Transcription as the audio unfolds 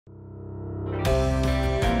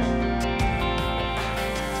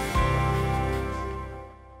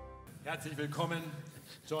Herzlich willkommen,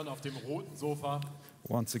 John, auf dem roten Sofa.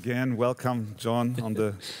 Once again, welcome, John, on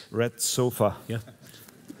the red sofa. Ja,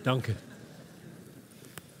 danke.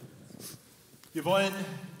 Wir wollen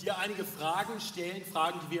dir einige Fragen stellen,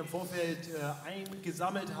 Fragen, die wir im Vorfeld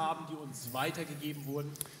eingesammelt haben, die uns weitergegeben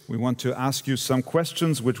wurden. We want to ask you some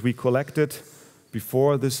questions which we collected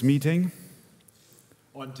before this meeting.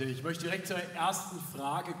 Und ich möchte direkt zur ersten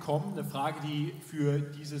Frage kommen, eine Frage, die für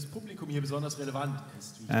dieses Publikum hier besonders relevant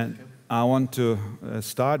ist. Wie ich And denke. I want to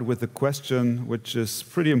start with a question which is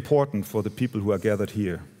pretty important for the people who are gathered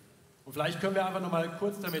here. Und vielleicht können wir einfach noch mal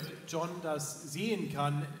kurz, damit John das sehen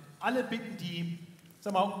kann, alle bitten, die,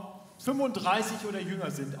 sag mal, 35 oder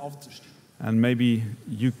jünger sind, aufzustehen. And maybe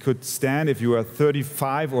you could stand if you are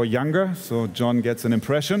 35 or younger, so John gets an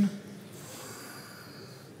impression.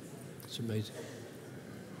 It's amazing.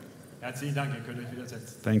 Herzlichen Dank, ihr könnt euch wieder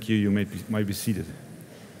setzen. Thank you, you might be seated.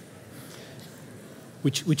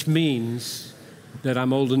 Which means that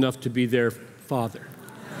I'm old enough to be their father.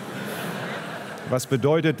 Was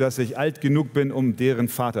bedeutet, dass ich alt genug bin, um deren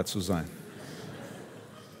Vater zu sein.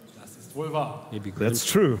 Das ist wohl wahr. Maybe That's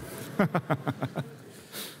true.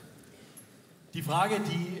 Die Frage,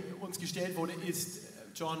 die uns gestellt wurde, ist,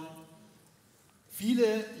 John,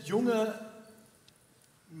 viele junge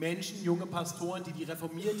Menschen, junge Pastoren, die die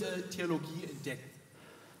reformierte Theologie entdecken.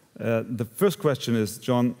 The first question is,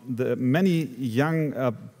 John, the many young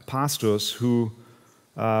pastors who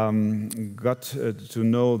got to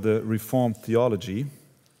know the Reformed theology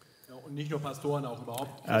Ja, und nicht nur Pastoren, auch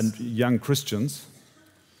überhaupt and Christen, young Christians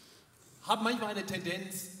haben manchmal eine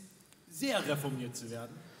Tendenz, sehr reformiert zu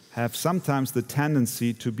werden. have sometimes the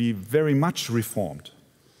tendency to be very much reformed.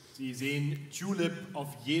 Sie sehen Tulip auf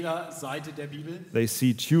jeder Seite der Bibel They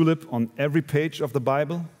see tulip on every page of the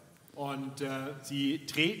Bible, und sie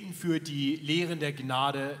treten für die Lehren der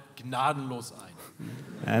Gnade gnadenlos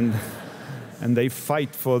ein. and they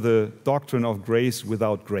fight for the doctrine of grace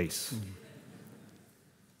without grace.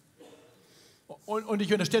 Und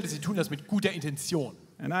ich unterstelle, sie tun das mit guter Intention,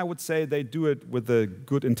 And I would say they do it with a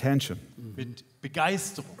good intention. mit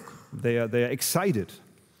Begeisterung. They are excited.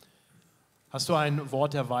 Hast du ein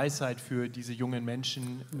Wort der Weisheit für diese jungen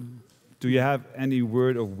Menschen? Do you have any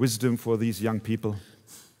word of wisdom for these young people?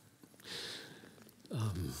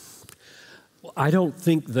 Well, I don't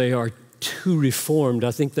think they are too reformed.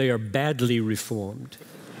 I think they are badly reformed.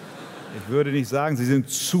 Ich würde nicht sagen, sie sind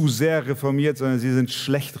zu sehr reformiert, sondern sie sind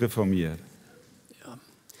schlecht reformiert.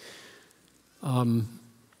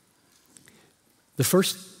 The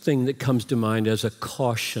first thing that comes to mind as a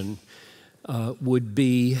caution would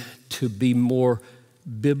be to be more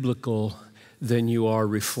biblical than you are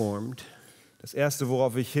reformed. Das Erste,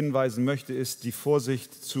 worauf ich hinweisen möchte, ist die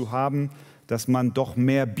Vorsicht zu haben, dass man doch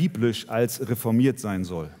mehr biblisch als reformiert sein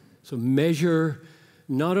soll. So measure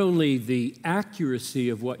not only the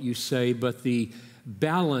accuracy of what you say, but the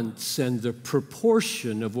balance and the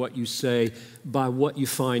proportion of what you say by what you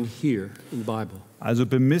find here in the Bible. Also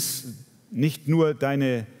bemiss nicht nur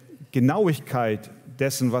deine Genauigkeit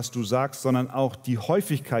dessen, was du sagst, sondern auch die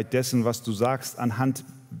Häufigkeit dessen, was du sagst, anhand,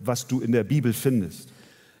 was du in der Bibel findest.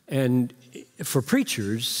 And for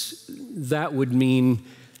preachers, that would mean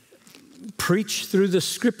preach through the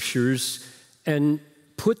scriptures and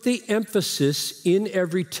put the emphasis in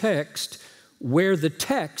every text where the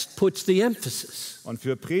text puts the emphasis. Und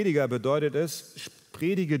für Prediger bedeutet es,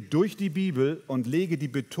 predige durch die Bibel und lege die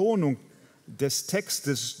Betonung des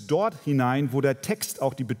Textes dort hinein, wo der Text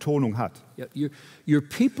auch die Betonung hat. Your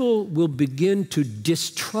people will begin to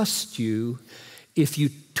distrust you if you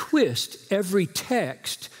twist every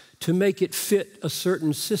text to make it fit a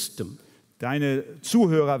certain system. Deine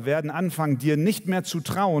Zuhörer werden anfangen, dir nicht mehr zu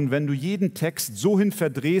trauen, wenn du jeden Text so hin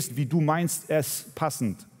verdrehst, wie du meinst, es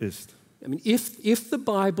passend ist. I mean, if the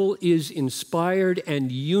Bible is inspired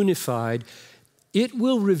and unified, it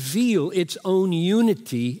will reveal its own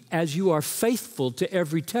unity as you are faithful to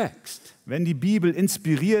every text. Wenn die Bibel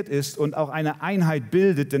inspiriert ist und auch eine Einheit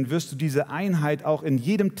bildet, dann wirst du diese Einheit auch in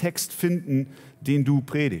jedem Text finden, den du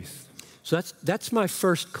predigst. So that's my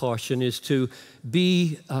first caution, is to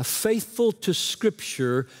be faithful to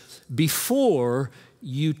Scripture before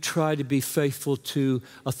you try to be faithful to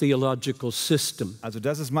a theological system. Also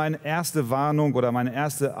das ist meine erste Warnung oder meine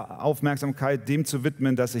erste Aufmerksamkeit, dem zu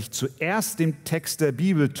widmen, dass ich zuerst dem Text der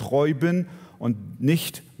Bibel treu bin und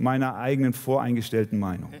nicht meiner eigenen voreingestellten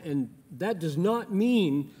Meinung. And that does not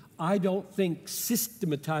mean I don't think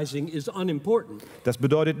systematizing is unimportant. Das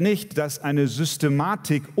bedeutet nicht, dass eine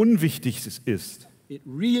Systematik unwichtig ist. It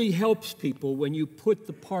really helps people when you put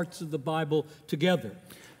the parts of the Bible together.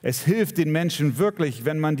 Es hilft den Menschen wirklich,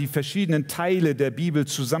 wenn man die verschiedenen Teile der Bibel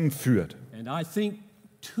zusammenführt. And I think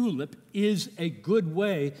tulip is a good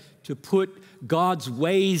way to put God's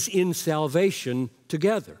ways in salvation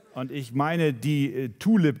together. Und ich meine, die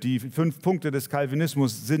Tulip, die 5 Punkte des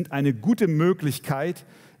Calvinismus, sind eine gute Möglichkeit,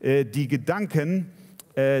 die Gedanken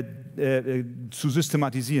zu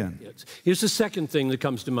systematisieren. Here's the second thing that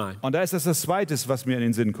comes to mind. Und da ist das Zweite, was mir in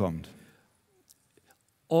den Sinn kommt.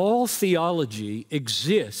 All theology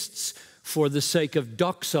exists for the sake of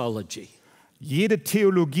doxology. Jede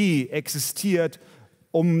Theologie existiert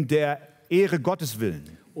um der Ehre Gottes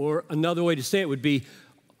willen. Or another way to say it would be,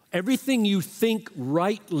 everything you think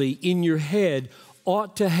rightly in your head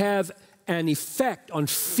ought to have an effect on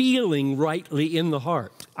feeling rightly in the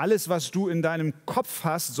heart. Alles, was du in deinem Kopf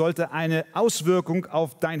hast, sollte eine Auswirkung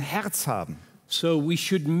auf dein Herz haben. So we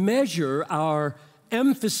should measure our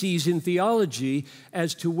emphases in theology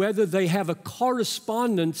as to whether they have a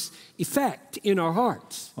correspondence effect in our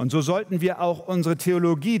hearts. Und so sollten wir auch unsere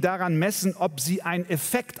Theologie daran messen, ob sie einen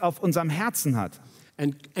Effekt auf unserem Herzen hat.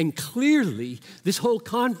 And clearly, this whole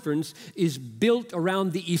conference is built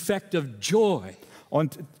around the effect of joy.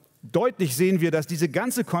 Und deutlich sehen wir, dass diese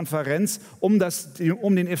ganze Konferenz um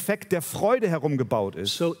den Effekt der Freude herum gebaut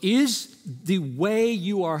ist. So is the way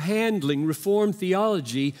you are handling Reformed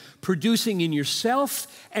theology producing in yourself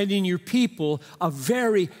and in your people a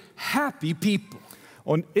very happy people?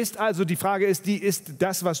 Und die Frage ist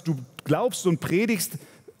das, was du glaubst und predigst,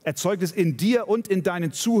 erzeugt es in dir und in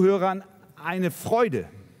deinen Zuhörern eine Freude?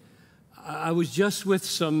 I was just with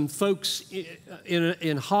some folks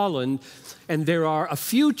in Holland, and there are a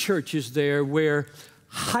few churches there where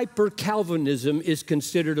hyper-Calvinism is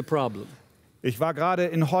considered a problem. Ich war gerade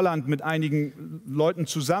in Holland mit einigen Leuten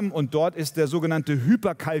zusammen und dort ist der sogenannte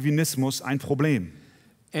Hyperkalvinismus ein Problem.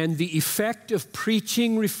 And the effect of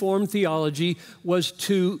preaching Reformed theology was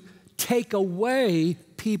to take away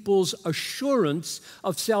people's assurance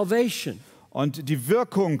of salvation. Und die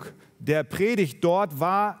Wirkung der Predigt dort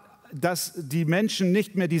war, dass die Menschen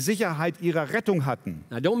nicht mehr die Sicherheit ihrer Rettung hatten.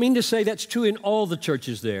 I don't mean to say that's true in all the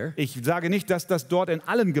churches there. Ich sage nicht, dass das dort in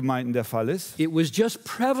allen Gemeinden der Fall ist. It was just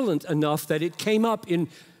prevalent enough that it came up in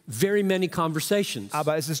very many conversations.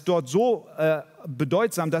 Aber es ist dort so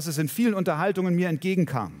bedeutsam, dass es in vielen Unterhaltungen mir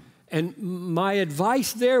entgegenkam. And my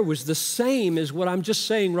advice there was the same as what I'm just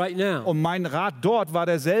saying right now. Und mein Rat dort war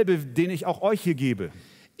derselbe, den ich auch euch hier gebe.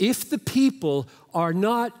 If the people are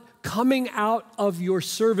not coming out of your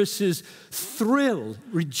services thrilled,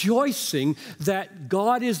 rejoicing that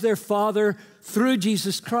God is their Father through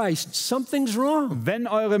Jesus Christ, something's wrong. Wenn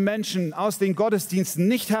eure Menschen aus den Gottesdiensten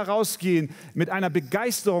nicht herausgehen mit einer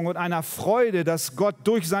Begeisterung und einer Freude, dass Gott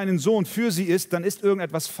durch seinen Sohn für sie ist, dann ist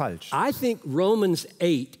irgendetwas falsch. I think Romans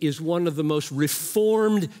 8 is one of the most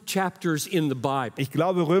reformed chapters in the Bible. Ich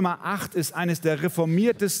glaube, Römer 8 ist eines der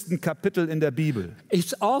reformiertesten Kapitel in der Bibel.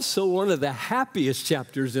 It's also one of the happiest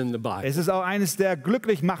chapters in the Bible. Es ist auch eines der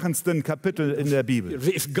glücklichmachendsten Kapitel in der Bibel.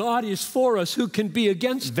 If God is for us, who can be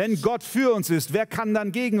against us? Wenn Gott für uns ist, wer kann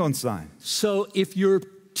dann gegen uns sein? So if your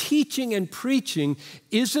teaching and preaching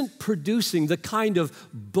isn't producing the kind of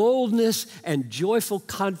boldness and joyful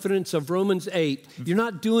confidence of Romans 8, you're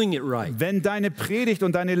not doing it right. Wenn deine Predigt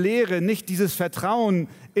und deine Lehre nicht dieses Vertrauen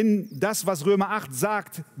in das, was Römer 8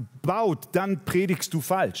 sagt, baut, dann predigst du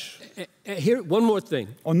falsch. Here, one more thing.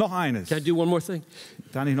 Und noch eines. Can I do one more thing?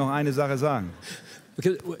 Kann ich noch eine Sache sagen?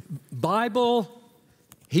 Because Bible,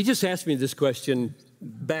 he just asked me this question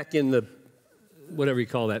back in the, whatever you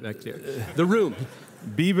call that back there, the room.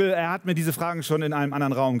 Bibel, hat mir diese Fragen schon in einem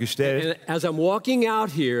anderen Raum gestellt. And as I'm walking out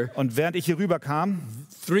here, Und während ich hier rüberkam,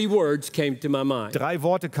 3 words came to my mind. 3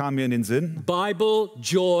 Worte kamen mir in den Sinn. Bible,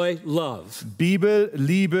 joy, love. Bibel,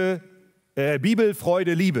 Liebe, Bibel,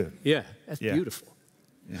 Freude, Liebe. Yeah, that's Yeah. beautiful.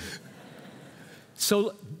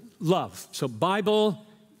 So, love. So, Bible,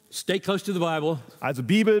 stay close to the Bible. Also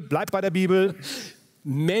Bibel, bleib bei der Bibel.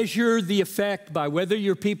 Measure the effect by whether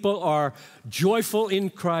your people are joyful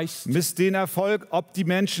in Christ. Misst den Erfolg, ob die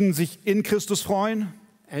Menschen sich in Christus freuen.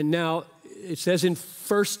 And now, it says in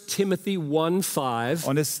 1 Timothy 1:5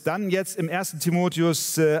 Und es dann jetzt im 1.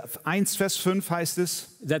 Timotheus 1, Vers 5 heißt es,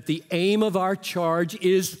 that the aim of our charge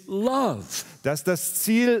is love. dass das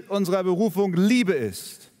Ziel unserer Berufung Liebe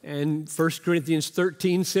ist. And 1 Corinthians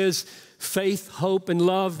 13 says, faith, hope, and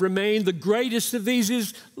love remain. The greatest of these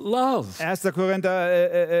is love. 1.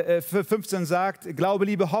 Korinther 15 sagt, Glaube,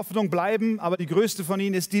 Liebe, Hoffnung bleiben, aber die größte von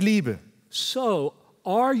ihnen ist die Liebe. So,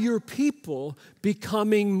 are your people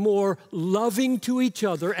becoming more loving to each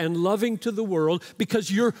other and loving to the world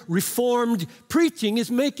because your reformed preaching is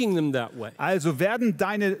making them that way? Also werden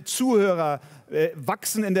deine Zuhörer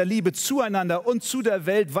wachsen in der Liebe zueinander und zu der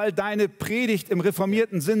Welt, weil deine Predigt im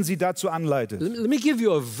reformierten Sinn sie dazu anleitet. Let me give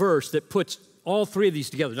you a verse that puts all three of these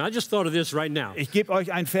together. And I just thought of this right now. Ich gebe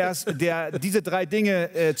euch einen Vers, der diese drei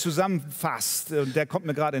Dinge zusammenfasst. Und der kommt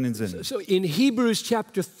mir gerade in den Sinn. So in Hebrews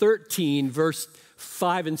chapter 13, verse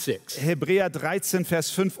 5 and 6. Hebräer 13,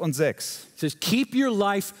 Vers 5 und 6. It says, keep your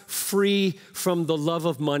life free from the love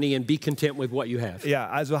of money and be content with what you have. Ja,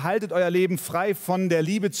 also haltet euer Leben frei von der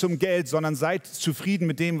Liebe zum Geld, sondern seid zufrieden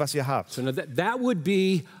mit dem, was ihr habt. So now that would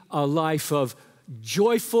be a life of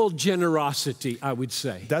joyful generosity, I would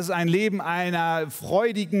say. Das ist ein Leben einer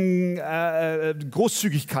freudigen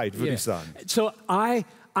Großzügigkeit, würde ich sagen. So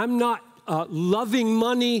I'm not loving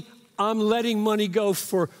money. I'm letting money go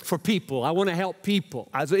for people. I want to help people.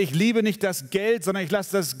 Also ich liebe nicht das Geld, sondern ich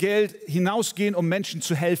lasse das Geld hinausgehen, um Menschen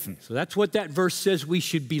zu helfen. So that's what that verse says we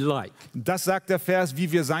should be like. Das sagt der Vers,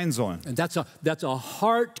 wie wir sein sollen. And that's a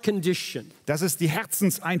heart condition. Das ist die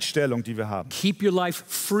Herzenseinstellung, die wir haben. Keep your life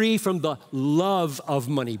free from the love of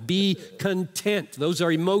money. Be content. Those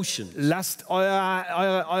are emotions. Lasst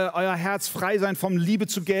euer Herz frei sein vom Liebe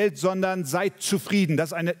zu Geld, sondern seid zufrieden. Das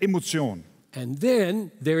ist eine Emotion. And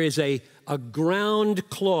then there is a ground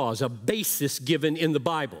clause, a basis given in the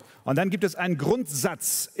Bible. Und dann gibt es einen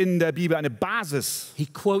Grundsatz in der Bibel, eine Basis. He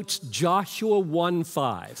quotes Joshua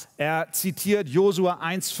 1:5. Er zitiert Josua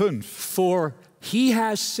 1,5. For he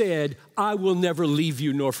has said, I will never leave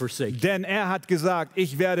you nor forsake you. Denn er hat gesagt,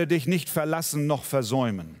 ich werde dich nicht verlassen noch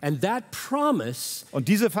versäumen. And that promise Und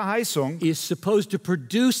diese Verheißung is supposed to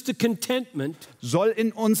produce the contentment soll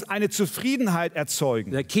in uns eine Zufriedenheit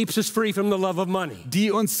erzeugen, that keeps us free from the love of money. die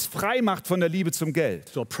uns frei macht von der Liebe zum Geld.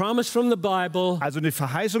 So a promise from the Bible, Also eine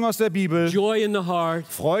Verheißung aus der Bibel, joy in the heart,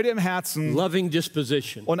 Freude im Herzen loving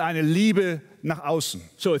disposition. und eine Liebe nach außen.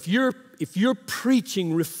 So if you're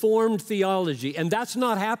preaching reformed theology and that's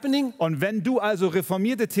not happening, Und wenn du also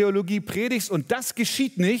reformierte Theologie predigst und das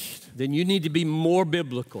geschieht nicht, then you need to be more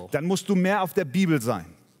biblical. dann musst du mehr auf der Bibel sein,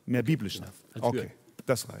 mehr biblisch sein. That's Okay, good.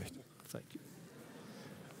 das reicht. Thank you.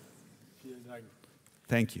 Vielen Dank.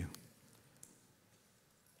 Thank you.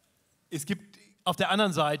 Es gibt auf der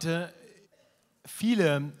anderen Seite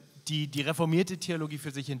viele, die die reformierte Theologie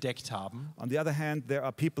für sich entdeckt haben. On the other hand, there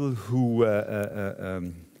are people who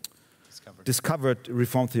discovered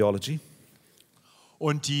Reformed theology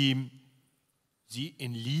Und die sie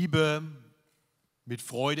in Liebe, mit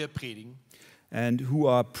Freude predigen, and who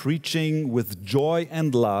are preaching with joy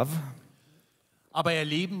and love, aber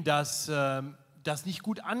erleben, dass das nicht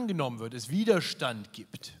gut angenommen wird, es Widerstand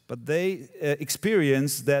gibt. but they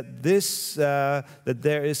experience that that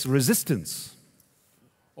there is resistance.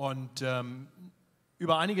 Und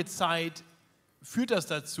über einige Zeit führt das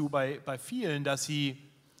dazu bei vielen, dass sie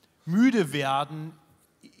müde werden,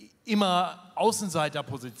 immer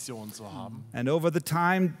Außenseiterpositionen zu haben. And over the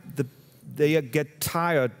time, they get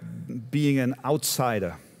tired being an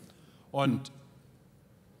outsider. Und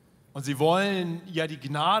sie wollen ja die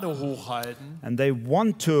Gnade hochhalten And they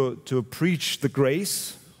want to preach the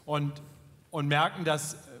grace, und merken,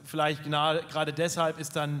 dass vielleicht gerade deshalb es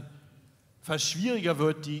dann fast schwieriger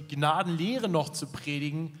wird, die Gnadenlehre noch zu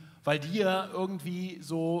predigen, weil die ja irgendwie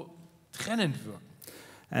so trennend wirken.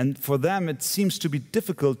 and for them it seems to be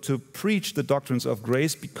difficult to preach the doctrines of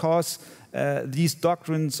grace because these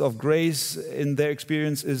doctrines of grace in their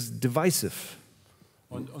experience is divisive.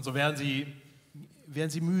 Und so werden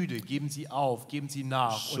sie müde, geben sie auf, geben sie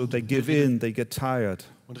nach So they give in, they get tired.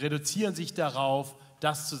 und reduzieren sich darauf,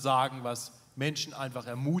 das zu sagen, was Menschen einfach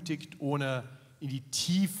ermutigt, ohne in die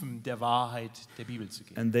Tiefen der Wahrheit der Bibel zu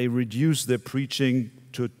gehen. And they reduce their preaching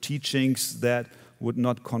to teachings that would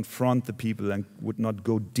not confront the people and would not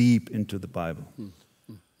go deep into the Bible.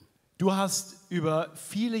 Du hast über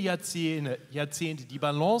viele Jahrzehnte die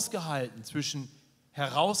Balance gehalten zwischen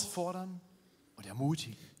herausfordern und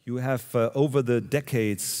ermutigen. You have over the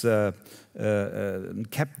decades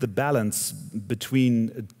kept the balance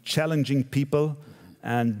between challenging people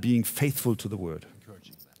and being faithful to the word,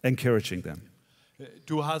 encouraging them.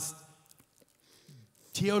 Du hast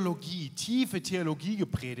tiefe Theologie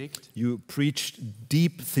gepredigt You preached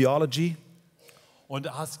deep theology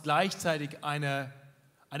und hast gleichzeitig eine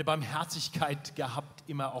Barmherzigkeit gehabt,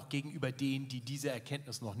 immer auch gegenüber denen, die diese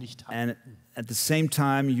Erkenntnis noch nicht hatten. and at the same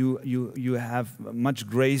time you have much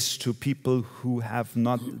grace to people who have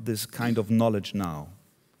not this kind of knowledge now.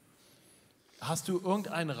 Hast du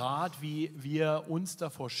irgendeinen Rat, wie wir uns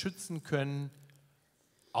davor schützen können,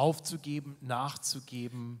 aufzugeben,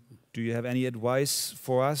 nachzugeben? Do you have any advice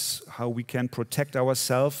for us how we can protect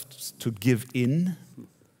ourselves to give in?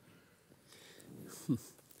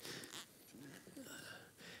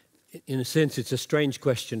 In a sense, it's a strange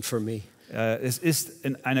question for me Es ist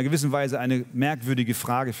in einer gewissen Weise eine merkwürdige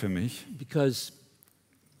Frage für mich, because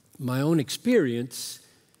my own experience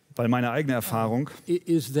Weil meine eigene Erfahrung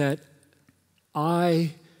is that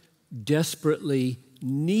I desperately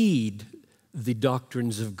need the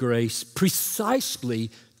doctrines of grace precisely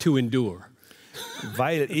to endure.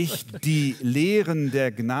 Weil ich die Lehren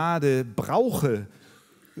der Gnade brauche,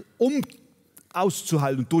 um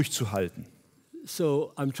auszuhalten und durchzuhalten.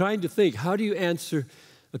 So I'm trying to think, how do you answer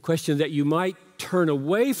a question that you might turn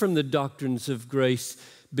away from the doctrines of grace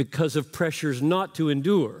because of pressures not to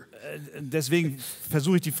endure? Deswegen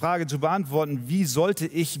versuche ich die Frage zu beantworten, wie sollte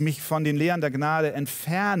ich mich von den Lehren der Gnade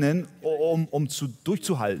entfernen, um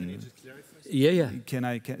durchzuhalten? Yeah.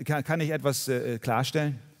 Kann ich etwas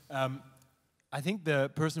klarstellen? I think the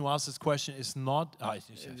person who asked this question is not.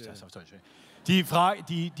 Die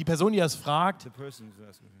Person, die das fragt,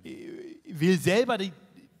 will selber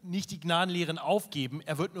nicht die Gnadenlehren aufgeben,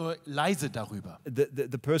 er wird nur leise darüber.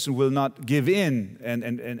 The person will not give in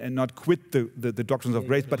and not quit the doctrines of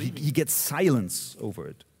grace, but he gets silence over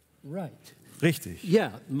it. Right. Richtig.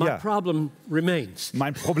 Yeah, my problem remains.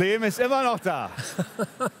 Mein Problem ist immer noch da.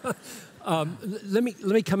 Let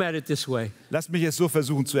me come at it this way. Lasst mich es so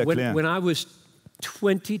versuchen zu erklären. When I was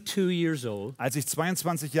 22 years old, als ich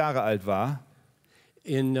 22 Jahre alt war,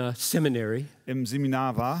 in seminary, im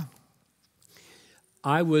Seminar war,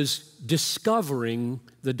 I was discovering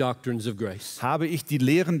the doctrines of grace. Habe ich die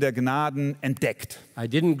Lehren der Gnaden entdeckt. I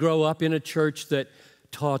didn't grow up in a church that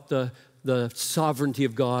taught the sovereignty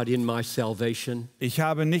of God in my salvation. Ich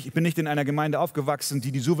bin nicht in einer Gemeinde aufgewachsen,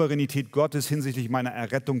 die Souveränität Gottes hinsichtlich meiner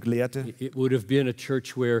Errettung lehrte. It would have been a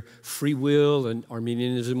church where free will and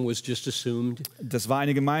Arminianism was just assumed. Das war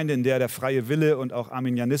eine Gemeinde, in der der freie Wille und auch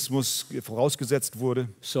Arminianismus vorausgesetzt wurde.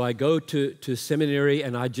 So I go to seminary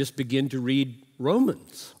and I just begin to read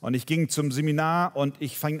Romans. Und ich ging zum Seminar und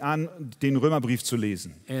ich fing an, den Römerbrief zu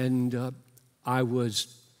lesen. And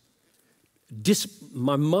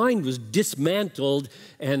my mind was dismantled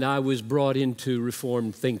and I was brought into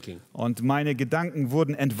reformed thinking. Und meine Gedanken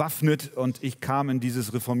wurden entwaffnet und ich kam in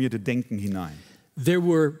dieses reformierte Denken hinein. There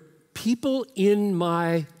were people in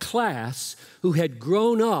my class who had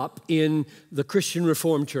grown up in the Christian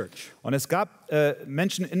Reformed Church. Und es gab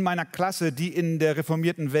Menschen in meiner Klasse, die in der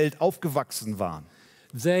reformierten Welt aufgewachsen waren.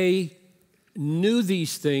 They knew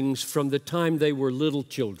these things from the time they were little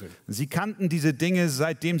children. Sie kannten diese Dinge,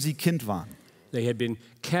 seitdem sie Kind waren. They had been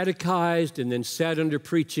catechized and then sat under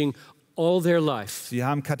preaching all their life. Sie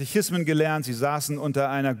haben Katechismen gelernt, sie saßen unter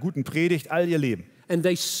einer guten Predigt all ihr Leben. And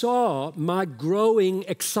they saw my growing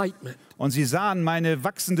excitement. Und sie sahen meine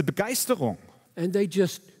wachsende Begeisterung. And they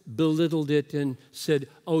just belittled it and said,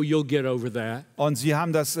 "Oh, you'll get over that." Und sie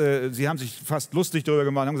haben sich fast lustig darüber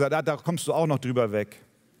gemacht und haben gesagt, da kommst du auch noch drüber weg.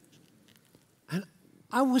 And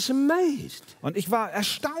I was amazed. Und ich war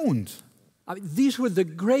erstaunt. These were the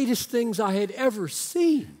greatest things I had ever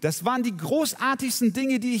seen. Das waren die großartigsten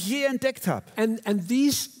Dinge, die ich je entdeckt habe. And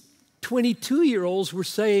these 22-year-olds were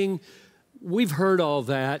saying, "We've heard all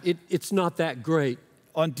that. It's not that great."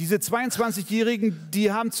 Und diese 22-Jährigen,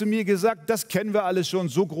 die haben zu mir gesagt, das kennen wir alles schon,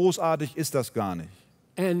 so großartig ist das gar nicht.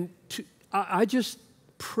 And I just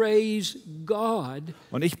praise God.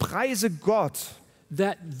 Und ich preise Gott,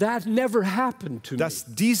 that never happened to me. Dass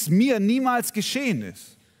dies mir niemals geschehen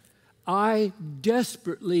ist. I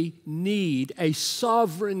desperately need a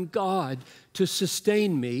sovereign God to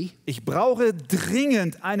sustain me. Ich brauche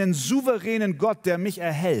dringend einen souveränen Gott, der mich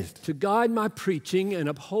erhält. To guide my preaching and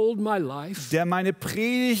uphold my life. Der meine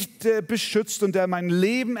Predigt beschützt und der mein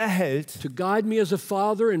Leben erhält. To guide me as a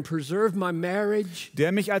father and preserve my marriage.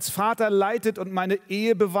 Der mich als Vater leitet und meine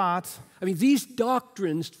Ehe bewahrt. I mean, these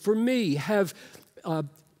doctrines for me have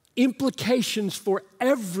implications for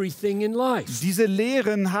everything in life. Diese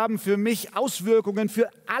Lehren haben für mich Auswirkungen für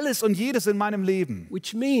alles und jedes in meinem Leben.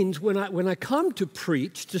 Which means when I come to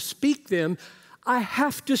preach, to speak them, I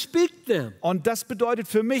have to speak them. Und das bedeutet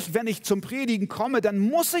für mich, wenn ich zum Predigen komme, dann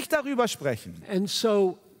muss ich darüber sprechen. And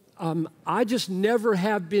so I just never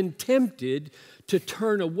have been tempted to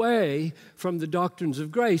turn away from the doctrines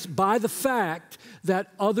of grace by the fact that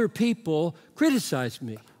other people criticize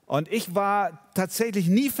me. Und ich war tatsächlich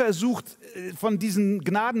nie versucht, von diesen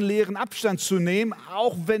Gnadenlehren Abstand zu nehmen,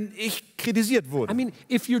 auch wenn ich kritisiert wurde. I mean,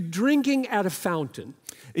 if you're drinking at a fountain,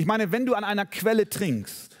 ich meine, wenn du an einer Quelle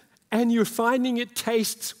trinkst and you're finding it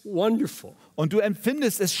tastes wonderful, und du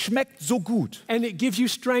empfindest, es schmeckt so gut, and it gives you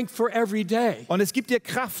strength for every day, und es gibt dir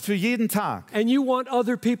Kraft für jeden Tag, and you want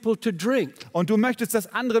other people to drink, und du möchtest, dass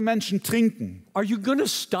andere Menschen trinken, are you going to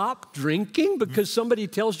stop drinking because somebody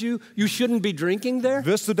tells you you shouldn't be drinking there?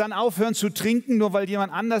 Wirst du dann aufhören zu trinken, nur weil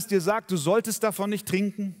jemand anders dir sagt, du solltest davon nicht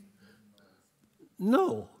trinken?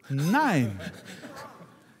 No. Nein.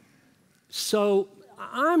 So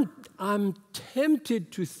I'm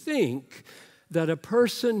tempted to think that a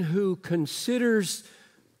person who considers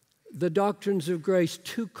the doctrines of grace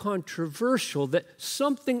too controversial, that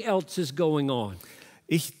something else is going on.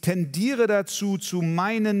 Ich tendiere dazu, zu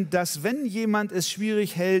meinen, dass wenn jemand es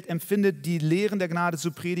schwierig hält, empfindet, die Lehren der Gnade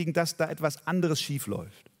zu predigen, dass da etwas anderes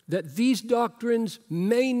schiefläuft. That these doctrines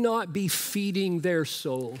may not be feeding their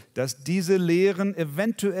soul. Dass diese Lehren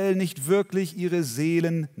eventuell nicht wirklich ihre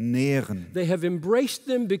Seelen nähren. They have embraced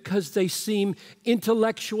them because they seem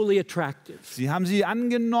intellectually attractive. Sie haben sie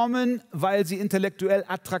angenommen, weil sie intellektuell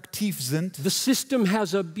attraktiv sind. The system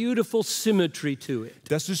has a beautiful symmetry to it.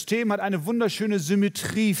 Das System hat eine wunderschöne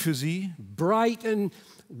Symmetrie für sie. Bright and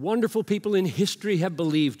wonderful people in history have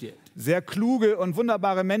believed it. Sehr kluge und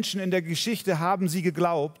wunderbare Menschen in der Geschichte haben sie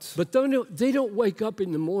geglaubt. But they don't wake up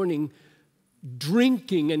in the morning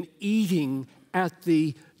drinking and eating at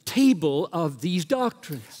the table of these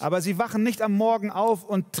doctrines. Aber sie wachen nicht am Morgen auf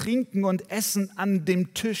und trinken und essen an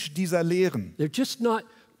dem Tisch dieser Lehren. They're just not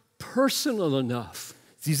personal enough.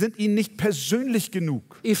 Sie sind ihnen nicht persönlich genug.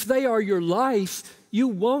 If they are your life, you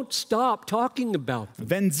won't stop talking about them.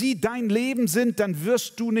 Wenn sie dein Leben sind, dann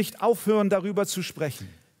wirst du nicht aufhören, darüber zu sprechen.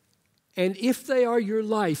 And if they are your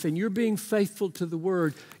life and you're being faithful to the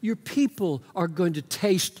word, your people are going to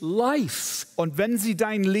taste life. Und wenn sie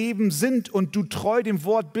dein Leben sind und du treu dem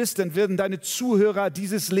Wort bist, dann werden deine Zuhörer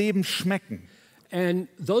dieses Leben schmecken. And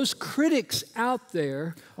those critics out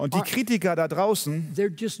there, und die Kritiker da draußen,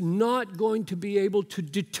 they're just not going to be able to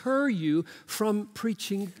deter you from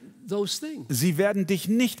preaching those things. Sie werden dich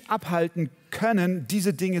nicht abhalten können,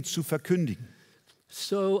 diese Dinge zu verkündigen.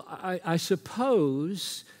 So I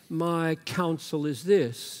suppose my counsel is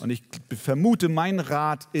this. Und ich vermute, mein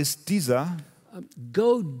Rat ist dieser: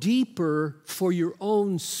 Go deeper for your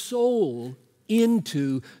own soul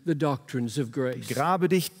into the doctrines of grace. Grabe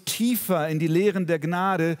dich tiefer in die Lehren der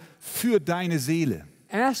Gnade für deine Seele.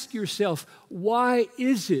 Ask yourself, why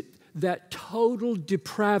is it that total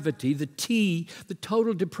depravity, the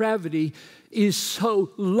total depravity is so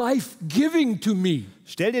life-giving to me?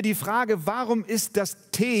 Stell dir die Frage, warum ist das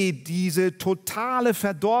T, diese totale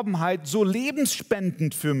Verdorbenheit, so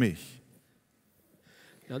lebensspendend für mich?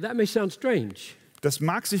 Now that may sound strange. Das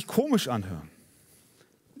mag sich komisch anhören.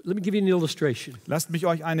 Let me give you an illustration. Lasst mich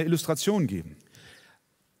euch eine Illustration geben.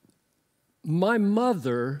 My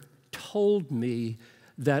mother told me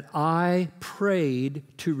that I prayed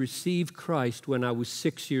to receive Christ when I was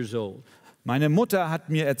 6 years old. Meine Mutter hat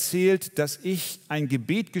mir erzählt, dass ich ein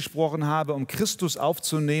Gebet gesprochen habe, um Christus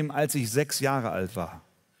aufzunehmen, als ich 6 Jahre alt war.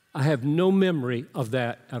 I have no memory of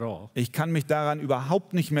that at all. Ich kann mich daran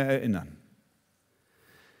überhaupt nicht mehr erinnern.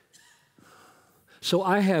 So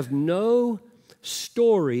I have no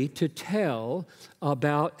story to tell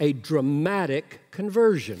about a dramatic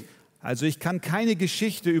conversion. Also ich kann keine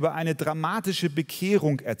Geschichte über eine dramatische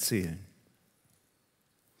Bekehrung erzählen.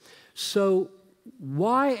 So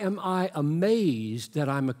why am I amazed that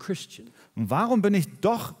I'm a Christian? Und warum bin ich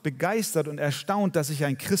doch begeistert und erstaunt, dass ich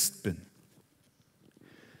ein Christ bin?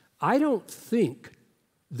 I don't think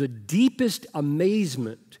the deepest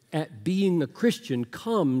amazement at being a Christian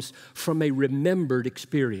comes from a remembered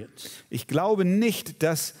experience. Ich glaube nicht,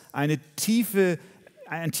 dass ein tiefes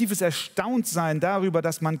Erstauntsein darüber,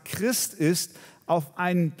 dass man Christ ist, auf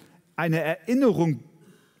eine Erinnerung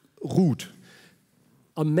ruht.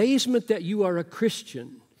 Amazement that you are a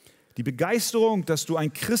Christian Die Begeisterung, dass du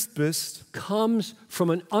ein Christ bist, comes from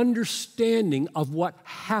an understanding of what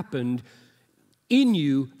happened in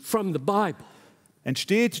you from the Bible.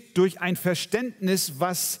 entsteht durch ein Verständnis,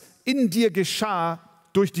 was in dir geschah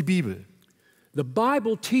durch die Bibel. The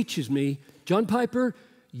Bible teaches me, John Piper,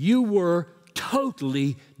 you were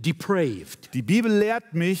totally depraved. Die Bibel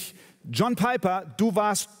lehrt mich, John Piper, du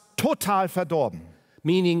warst total verdorben.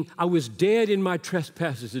 Meaning I was dead in my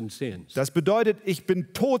trespasses and sins. Das bedeutet, ich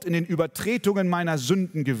bin tot in den Übertretungen meiner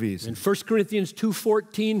Sünden gewesen. And 1 Corinthians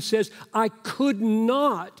 2:14 says, I could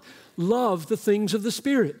not love the things of the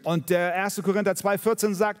Spirit. Und der 1. Korinther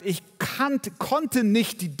 2,14 sagt, ich konnte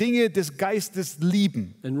nicht die Dinge des Geistes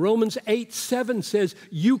lieben. And Romans 8:7 says,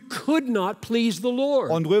 you could not please the Lord.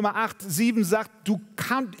 Und Römer 8,7 sagt,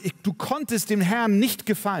 du konntest dem Herrn nicht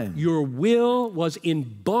gefallen. Your will was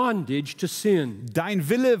in bondage to sin. Dein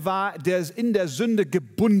Wille war in der Sünde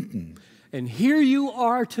gebunden. And here you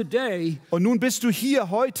are today, Und nun bist du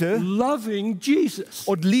hier heute loving Jesus.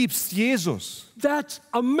 und liebst Jesus. That's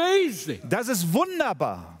amazing. Das ist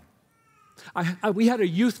wunderbar. We had a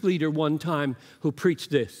youth leader one time who preached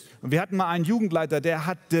this. Und wir hatten mal einen Jugendleiter, der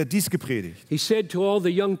hat dies gepredigt. He said to all the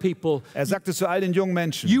young people, Er sagte zu all den jungen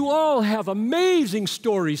Menschen, you all have amazing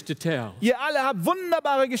stories to tell. ihr alle habt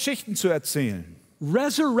wunderbare Geschichten zu erzählen.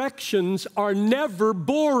 Resurrections are never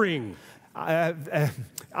boring.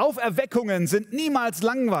 Auferweckungen sind niemals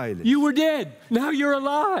langweilig. You were dead, now you're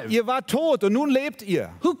alive. Ihr wart tot und nun lebt ihr.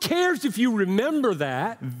 Who cares if you remember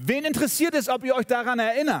that? Wen interessiert es, ob ihr euch daran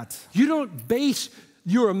erinnert? You don't base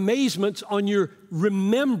your amazements on your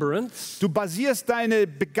remembrance. Du basierst deine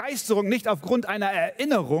Begeisterung nicht aufgrund einer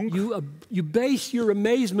Erinnerung. You base your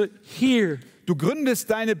amazement here. Du gründest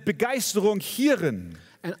deine Begeisterung hierin.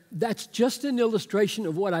 And that's just an illustration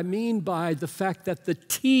of what I mean by the fact that the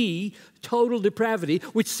T, total depravity,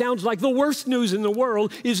 which sounds like the worst news in the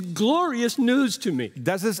world, is glorious news to me.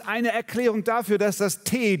 Das ist eine Erklärung dafür, dass das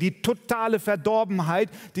T, die totale Verdorbenheit,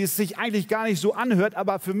 die es sich eigentlich gar nicht so anhört,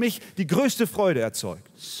 aber für mich die größte Freude erzeugt.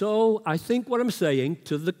 So I think what I'm saying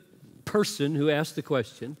to the person who asked the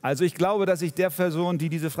question Also ich glaube, dass ich der Person, die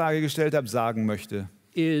diese Frage gestellt hat, sagen möchte,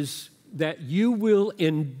 is that you will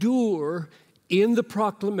endure in the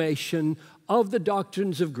proclamation of the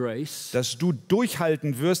doctrines of grace, dass du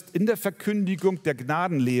durchhalten wirst in der Verkündigung der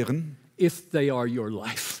Gnadenlehren, if they are your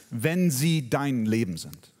life. wenn sie dein Leben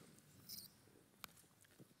sind.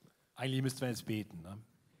 Eigentlich müssten wir jetzt beten. Ne?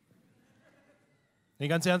 Nee,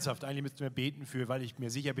 ganz ernsthaft, eigentlich müssten wir beten für, weil ich mir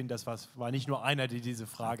sicher bin, das war nicht nur einer, der diese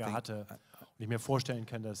Frage hatte. Und ich mir vorstellen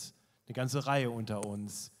kann, dass eine ganze Reihe unter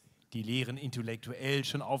uns die Lehren intellektuell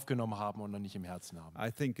schon aufgenommen haben und noch nicht im Herzen haben. I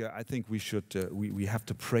think we should we have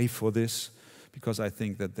to pray for this, because I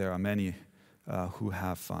think that there are many who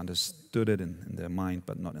have understood it in their mind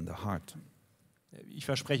but not in their heart. Ich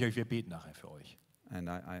verspreche euch, wir beten nachher für euch. And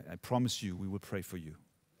I promise you, we will pray for you.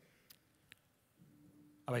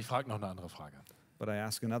 Aber ich frage noch eine andere Frage. But I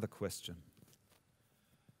ask another question.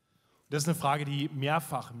 Das ist eine Frage, die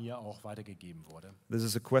mehrfach mir auch weitergegeben wurde. This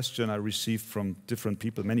is a question I received from different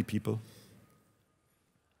people, many people.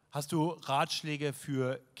 Hast du Ratschläge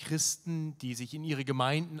für Christen, die sich in ihre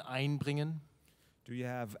Gemeinden einbringen? Do you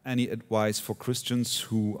have any advice for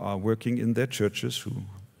Christians who are working in their churches, who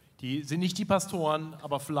Die sind nicht die Pastoren,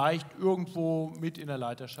 aber vielleicht irgendwo mit in der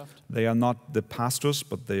Leiterschaft. they are not the pastors,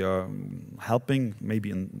 but they are helping,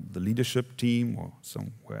 maybe in the leadership team or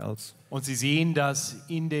somewhere else. Und sie sehen, dass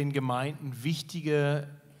in den Gemeinden wichtige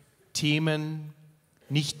Themen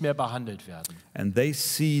nicht mehr behandelt werden. And they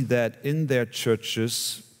see that in their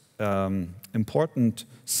churches, important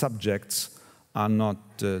subjects are not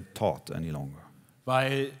taught any longer.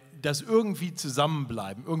 Weil das irgendwie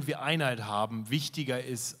zusammenbleiben, irgendwie Einheit haben, wichtiger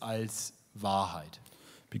ist als Wahrheit.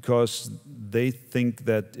 Because they think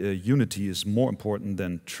that unity is more important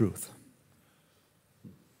than truth.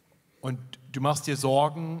 Und du machst dir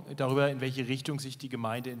Sorgen darüber, in welche Richtung sich die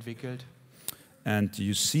Gemeinde entwickelt. And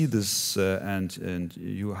you see this and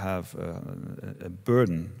you have a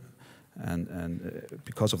burden and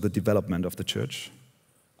because of the development of the church.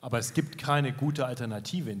 Aber es gibt keine gute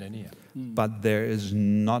Alternative in der Nähe. But there is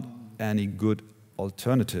not any good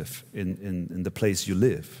alternative in the place you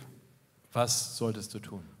live. Was solltest du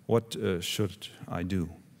tun? What should I do?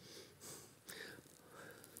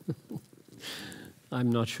 I'm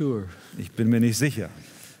not sure. Ich bin mir nicht sicher.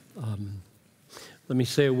 Let me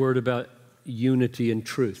say a word about unity and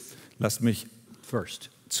truth Lasst mich first.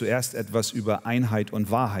 zuerst etwas über Einheit und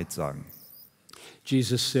Wahrheit sagen.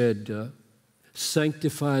 Jesus said,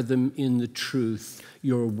 sanctify them in the truth.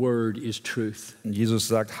 Your word is truth. Jesus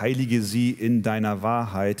sagt, heilige sie in deiner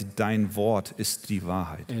Wahrheit, dein Wort ist die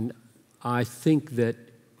Wahrheit. And I think that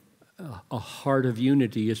a heart of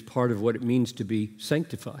unity is part of what it means to be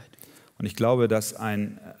sanctified. Und ich glaube, dass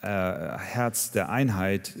ein Herz der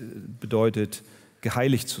Einheit bedeutet,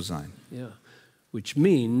 geheiligt zu sein. Yeah. Which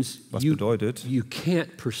means Was you bedeutet?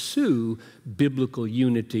 can't pursue biblical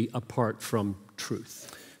unity apart from truth.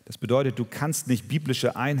 Das bedeutet, du kannst nicht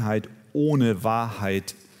biblische Einheit ohne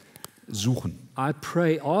Wahrheit suchen. I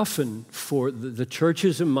pray often for the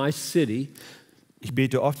churches in my city Ich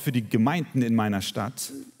bete oft für die Gemeinden in meiner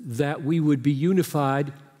Stadt, that we would be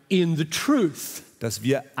unified in the truth. dass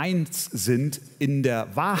wir eins sind in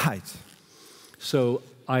der Wahrheit. So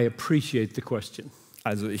I appreciate the question.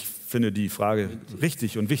 Also ich finde die Frage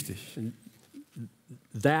richtig und wichtig.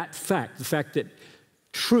 That fact, the fact that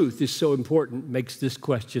truth is so important, makes this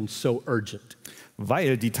question so urgent.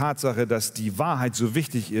 Weil die Tatsache, dass die Wahrheit so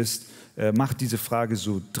wichtig ist, macht diese Frage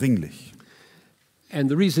so dringlich. And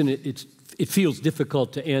the reason it feels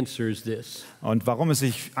difficult to answer is this. Und warum es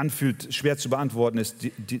sich anfühlt, schwer zu beantworten, ist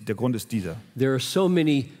der Grund ist dieser. There are so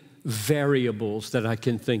many variables that I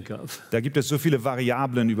can think of. Da gibt es so viele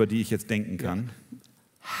Variablen, über die ich jetzt denken kann.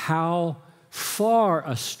 How far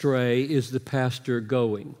astray is the pastor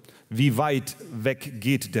going? Wie weit weg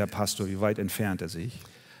geht der Pastor? Wie weit entfernt er sich?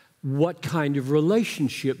 what kind of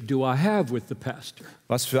relationship do I have with the pastor?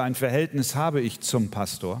 Was für ein Verhältnis habe ich zum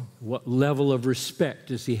Pastor? What level of respect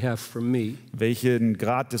does he have for me? Welchen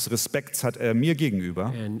Grad des Respekts hat er mir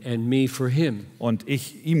gegenüber And me for him? und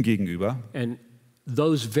ich ihm gegenüber? And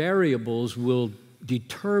those variables will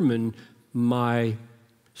determine my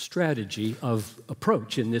strategy of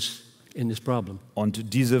approach in this problem.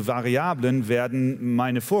 Und diese Variablen werden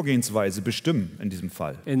meine Vorgehensweise bestimmen in diesem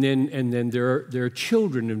Fall. And then there are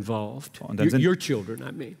children involved. Und dann Your children,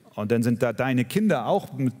 I mean. Und dann sind da deine Kinder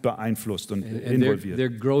auch mit beeinflusst und And involviert. they're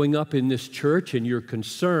growing up in this church, and you're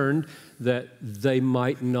concerned that they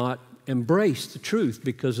might not embrace the truth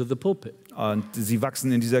because of the pulpit. Und sie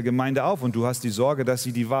wachsen in dieser Gemeinde auf und du hast die Sorge, dass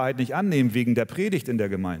sie die Wahrheit nicht annehmen wegen der Predigt in der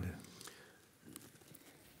Gemeinde.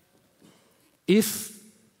 If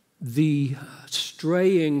the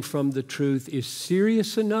straying from the truth is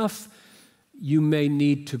serious enough, you may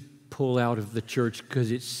need to pull out of the church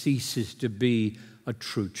because it ceases to be a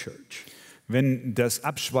true church. Wenn das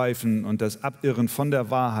Abschweifen und das Abirren von der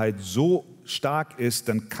Wahrheit so stark ist,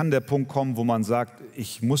 dann kann der Punkt kommen, wo man sagt,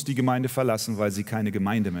 ich muss die Gemeinde verlassen, weil sie keine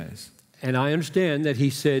Gemeinde mehr ist. And I understand that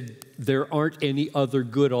he said there aren't any other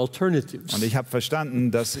good alternatives. Und ich habe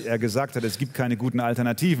verstanden, dass er gesagt hat, es gibt keine guten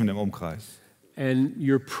Alternativen im Umkreis. And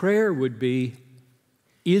your prayer would be,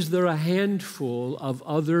 is there a handful of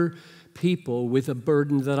other people with a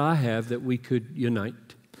burden that I have that we could unite?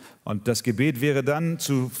 Und das Gebet wäre dann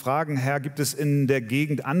zu fragen, Herr, gibt es in der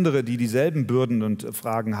Gegend andere, die dieselben Bürden und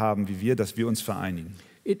Fragen haben wie wir, dass wir uns vereinigen?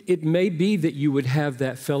 It may be that you would have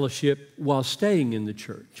that fellowship while staying in the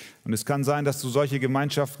church. Und es kann sein, dass du solche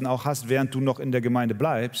Gemeinschaften auch hast, während du noch in der Gemeinde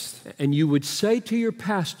bleibst. And you would say to your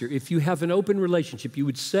pastor, if you have an open relationship, you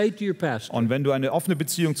would say to your pastor, Und wenn du eine offene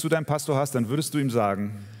Beziehung zu deinem Pastor hast, dann würdest du ihm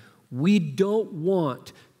sagen, we don't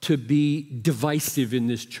want to be divisive in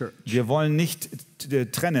this church. wir wollen nicht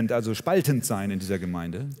trennend, also spaltend sein in dieser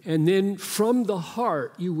Gemeinde. And then from the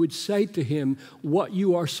heart, you would say to him what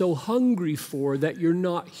you are so hungry for that you're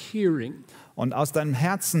not hearing. Und aus deinem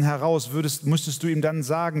Herzen heraus müsstest du ihm dann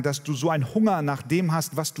sagen, dass du so einen Hunger nach dem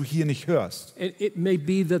hast, was du hier nicht hörst. And it may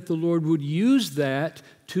be that the Lord would use that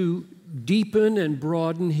to deepen and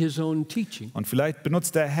broaden his own teaching. Und vielleicht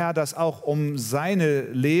benutzt der Herr das auch, um seine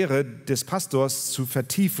Lehre des Pastors zu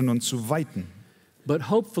vertiefen und zu weiten. But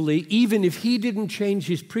hopefully, even if he didn't change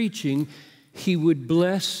his preaching, he would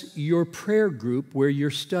bless your prayer group where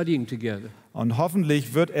you're studying together. Und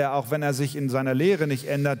hoffentlich wird er, auch wenn er sich in seiner Lehre nicht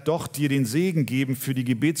ändert, doch dir den Segen geben für die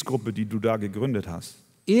Gebetsgruppe, die du da gegründet hast.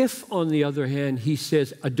 If, on the other hand, he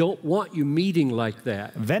says, I don't want you meeting like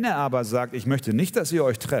that, Wenn er aber sagt, ich möchte nicht, dass ihr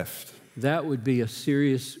euch trefft, that would be a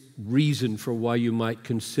serious reason for why you might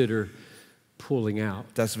consider pulling out.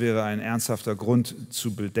 das wäre ein ernsthafter Grund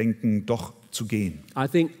zu bedenken, doch zu gehen. I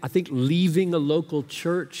think leaving a local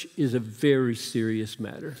church is a very serious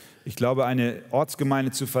matter. Ich glaube, eine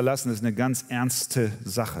Ortsgemeinde zu verlassen, ist eine ganz ernste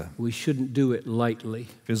Sache. We shouldn't do it lightly.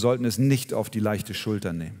 Wir sollten es nicht auf die leichte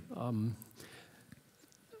Schulter nehmen.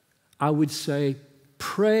 I would say,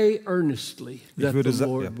 pray earnestly that würde the sa-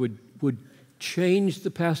 Lord ja. would change the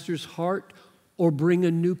pastor's heart or bring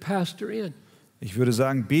a new pastor in. Ich würde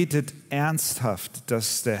sagen, betet ernsthaft,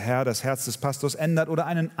 dass der Herr das Herz des Pastors ändert oder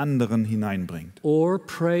einen anderen hineinbringt. Or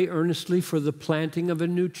pray earnestly for the planting of a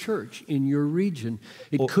new church in your region.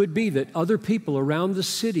 It could be that other people around the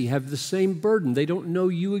city have the same burden. They don't know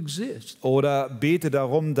you exist. Oder bete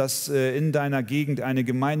darum, dass in deiner Gegend eine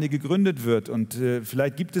Gemeinde gegründet wird. Und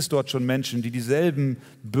vielleicht gibt es dort schon Menschen, die dieselben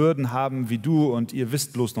Bürden haben wie du und ihr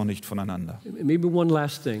wisst bloß noch nicht voneinander. Maybe one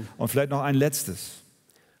last thing. Und vielleicht noch ein letztes.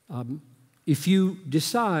 If you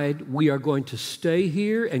decide we are going to stay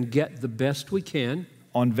here and get the best we can,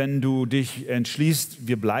 Und wenn du dich entschließt,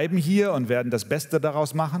 wir bleiben hier und werden das Beste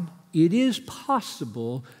daraus machen, it is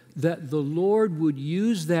possible that the Lord would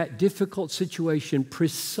use that difficult situation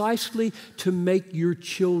precisely to make your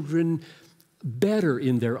children better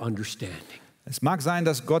in their understanding. es mag sein,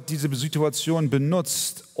 dass Gott diese Situation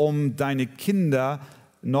benutzt, um deine Kinder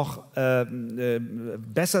noch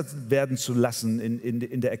besser werden zu lassen,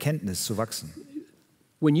 in der Erkenntnis zu wachsen.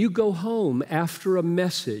 When you go home after a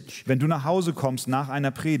message, Wenn du nach Hause kommst nach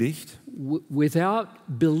einer Predigt, without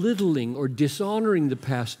belittling or dishonoring the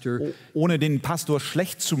pastor, ohne den Pastor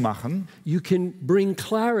schlecht zu machen, you can bring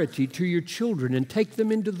clarity to your children and take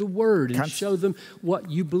them into the Word and Kannst- show them what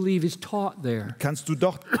you believe is taught there. kannst du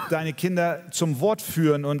doch deine Kinder zum Wort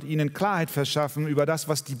führen und ihnen Klarheit verschaffen über das,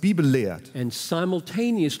 was die Bibel lehrt. And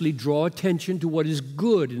simultaneously draw attention to what is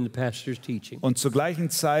good in the pastor's teaching. Und zur gleichen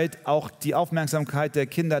Zeit auch die Aufmerksamkeit der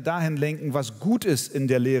Kinder dahin lenken, was gut ist in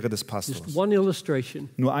der Lehre des Pastors. Just one illustration.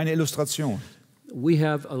 Nur eine Illustration. we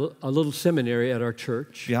have a little seminary at our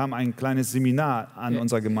church. Wir haben ein kleines Seminar in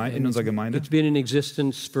unserer Gemeinde. It's been in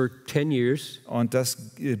existence for 10 years. Und das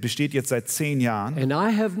besteht jetzt seit 10 Jahren. And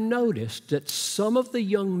I have noticed that some of the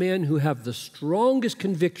young men who have the strongest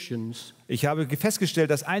convictions Ich habe festgestellt,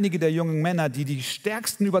 dass einige der jungen Männer, die die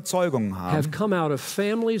stärksten Überzeugungen have haben, come out of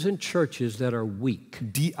families and churches that are weak.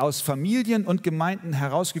 die aus Familien und Gemeinden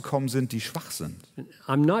herausgekommen sind, die schwach sind.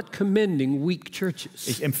 I'm not commending weak churches.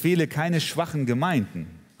 Ich empfehle keine schwachen Gemeinden.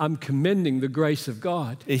 I'm commending the grace of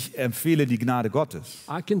God. Ich empfehle die Gnade Gottes.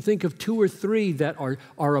 I can think of 2 or 3 that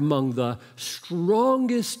are among the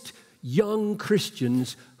strongest young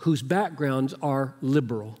Christians whose backgrounds are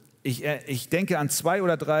liberal. Ich denke an 2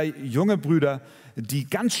 oder 3 junge Brüder, die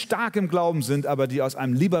ganz stark im Glauben sind, aber die aus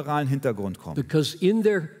einem liberalen Hintergrund kommen. Because in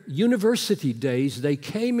their university days, they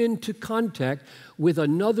came into contact with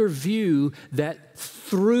another view that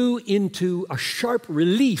threw into a sharp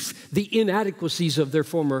relief the inadequacies of their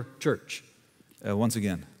former church. Once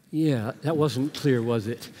again. Yeah, that wasn't clear, was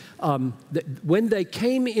it? When they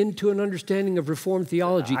came into an understanding of Reformed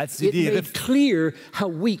theology, it made clear how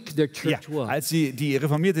weak their church was. Als sie die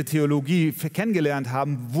reformierte Theologie kennengelernt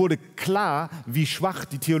haben, wurde klar, wie schwach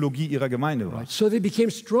die Theologie ihrer Gemeinde war. So they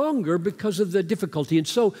became stronger because of the difficulty, and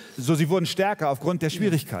so sie wurden stärker aufgrund der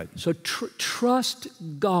Schwierigkeiten. So trust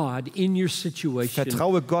God in your situation.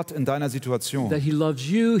 Vertraue Gott in deiner Situation. That He loves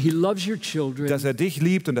you, He loves your children. Dass er dich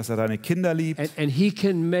liebt und dass er deine Kinder liebt. And He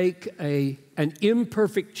can make an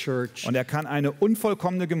imperfect church. Und er kann eine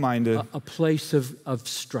unvollkommene Gemeinde a place of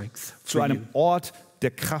strength zu einem Ort der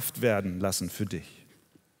Kraft werden lassen für dich.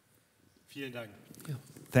 Vielen Dank.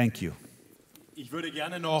 Thank you. Ich würde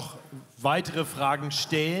gerne noch weitere Fragen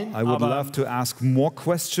stellen. I would love to ask more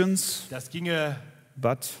questions. Das ginge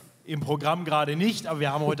but im Programm gerade nicht, aber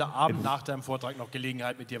wir haben heute Abend nach deinem Vortrag noch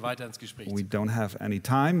Gelegenheit, mit dir weiter ins Gespräch zu We kommen. don't have any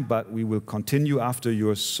time, but we will continue after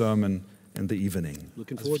your sermon in the evening.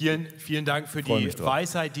 Also vielen Dank für die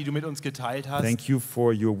Weisheit, die du mit uns geteilt hast. Thank you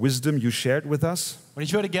for your wisdom you shared with us. Und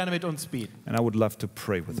ich würde gerne mit uns beten. And I would love to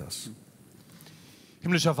pray with us.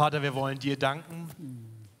 Himmlischer Vater, wir wollen dir danken,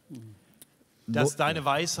 dass deine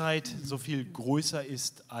Weisheit so viel größer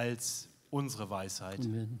ist als unsere Weisheit.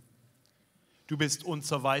 Amen. Du bist uns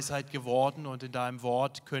zur Weisheit geworden und in deinem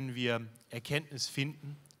Wort können wir Erkenntnis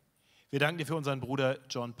finden. Wir danken dir für unseren Bruder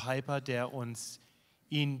John Piper, der uns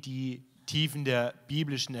in die Tiefen der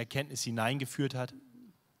biblischen Erkenntnis hineingeführt hat.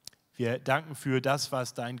 Wir danken für das,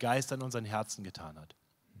 was dein Geist an unseren Herzen getan hat.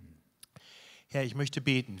 Herr, ich möchte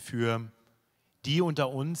beten für die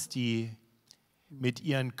unter uns, die mit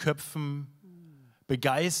ihren Köpfen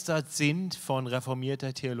begeistert sind von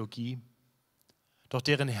reformierter Theologie, doch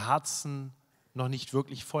deren Herzen noch nicht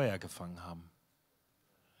wirklich Feuer gefangen haben,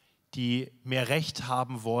 die mehr Recht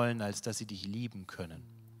haben wollen, als dass sie dich lieben können.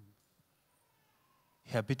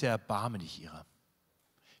 Herr, bitte erbarme dich ihrer.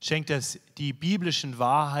 Schenk, dass die biblischen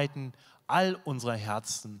Wahrheiten all unserer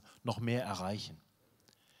Herzen noch mehr erreichen,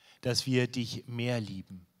 dass wir dich mehr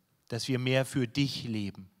lieben, dass wir mehr für dich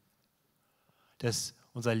leben, dass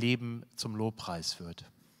unser Leben zum Lobpreis wird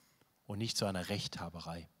und nicht zu einer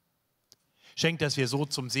Rechthaberei. Schenk, dass wir so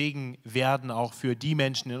zum Segen werden, auch für die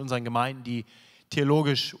Menschen in unseren Gemeinden, die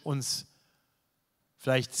theologisch uns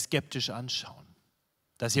vielleicht skeptisch anschauen.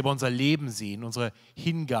 Dass sie aber unser Leben sehen, unsere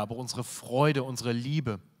Hingabe, unsere Freude, unsere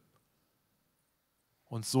Liebe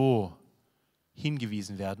und so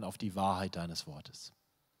hingewiesen werden auf die Wahrheit deines Wortes.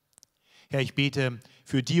 Herr, ich bete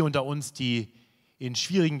für die unter uns, die in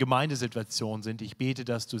schwierigen Gemeindesituationen sind. Ich bete,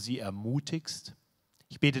 dass du sie ermutigst.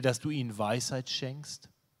 Ich bete, dass du ihnen Weisheit schenkst.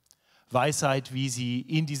 Weisheit, wie sie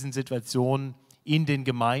in diesen Situationen, in den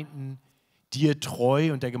Gemeinden dir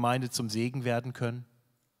treu und der Gemeinde zum Segen werden können.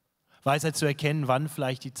 Weisheit zu erkennen, wann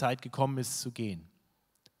vielleicht die Zeit gekommen ist, zu gehen.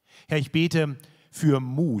 Herr, ich bete für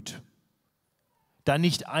Mut, da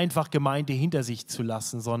nicht einfach Gemeinde hinter sich zu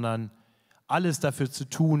lassen, sondern alles dafür zu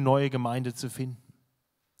tun, neue Gemeinde zu finden.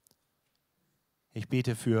 Ich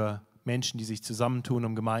bete für Menschen, die sich zusammentun,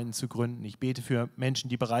 um Gemeinden zu gründen. Ich bete für Menschen,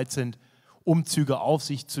 die bereit sind, Umzüge auf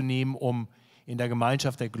sich zu nehmen, um in der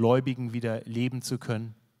Gemeinschaft der Gläubigen wieder leben zu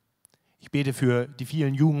können. Ich bete für die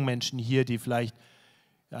vielen jungen Menschen hier, die vielleicht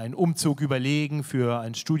einen Umzug überlegen für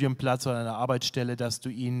einen Studienplatz oder eine Arbeitsstelle, dass du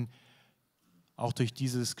ihnen auch durch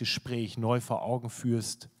dieses Gespräch neu vor Augen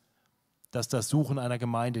führst, dass das Suchen einer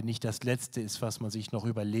Gemeinde nicht das Letzte ist, was man sich noch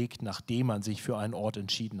überlegt, nachdem man sich für einen Ort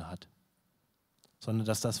entschieden hat, sondern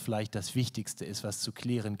dass das vielleicht das Wichtigste ist, was zu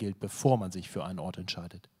klären gilt, bevor man sich für einen Ort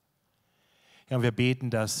entscheidet. Ja, und wir beten,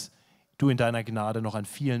 dass du in deiner Gnade noch an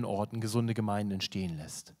vielen Orten gesunde Gemeinden entstehen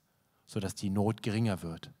lässt, sodass die Not geringer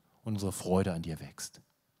wird und unsere Freude an dir wächst.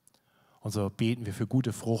 Und so beten wir für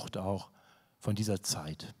gute Frucht auch von dieser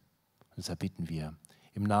Zeit. Und deshalb bitten wir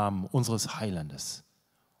im Namen unseres Heilandes,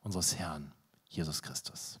 unseres Herrn, Jesus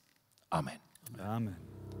Christus. Amen. Amen.